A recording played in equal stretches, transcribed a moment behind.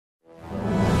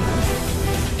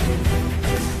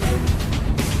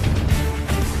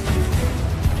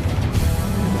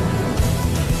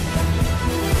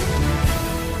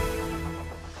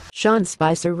Sean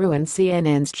Spicer ruined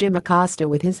CNN's Jim Acosta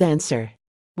with his answer.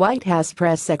 White House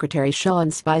Press Secretary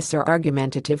Sean Spicer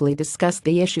argumentatively discussed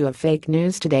the issue of fake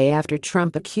news today after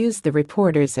Trump accused the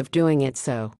reporters of doing it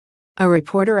so. A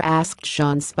reporter asked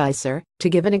Sean Spicer to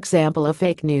give an example of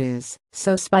fake news,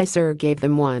 so Spicer gave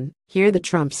them one. Hear the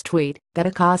Trump's tweet that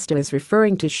Acosta is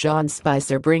referring to. Sean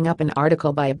Spicer bring up an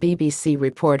article by a BBC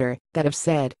reporter that have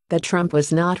said that Trump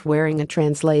was not wearing a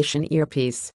translation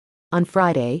earpiece. On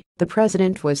Friday, the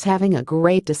president was having a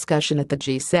great discussion at the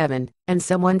G7, and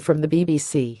someone from the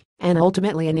BBC, and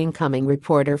ultimately an incoming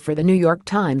reporter for the New York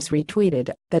Times,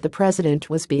 retweeted that the president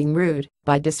was being rude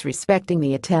by disrespecting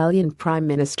the Italian prime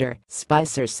minister,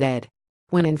 Spicer said.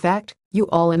 When in fact, you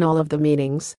all in all of the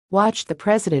meetings watched the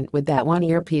president with that one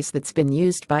earpiece that's been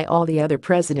used by all the other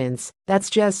presidents. That's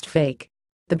just fake.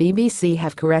 The BBC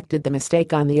have corrected the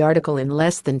mistake on the article in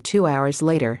less than 2 hours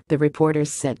later, the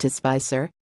reporters said to Spicer.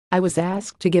 I was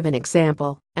asked to give an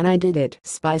example, and I did it,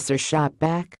 Spicer shot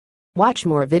back. Watch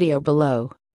more video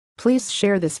below. Please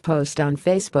share this post on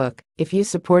Facebook if you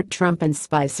support Trump and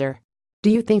Spicer. Do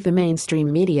you think the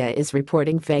mainstream media is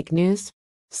reporting fake news?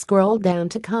 Scroll down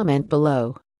to comment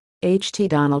below. HT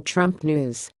Donald Trump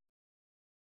News.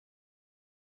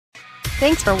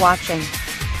 Thanks for watching.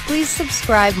 Please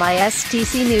subscribe my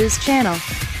STC News channel.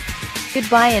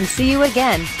 Goodbye and see you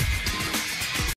again.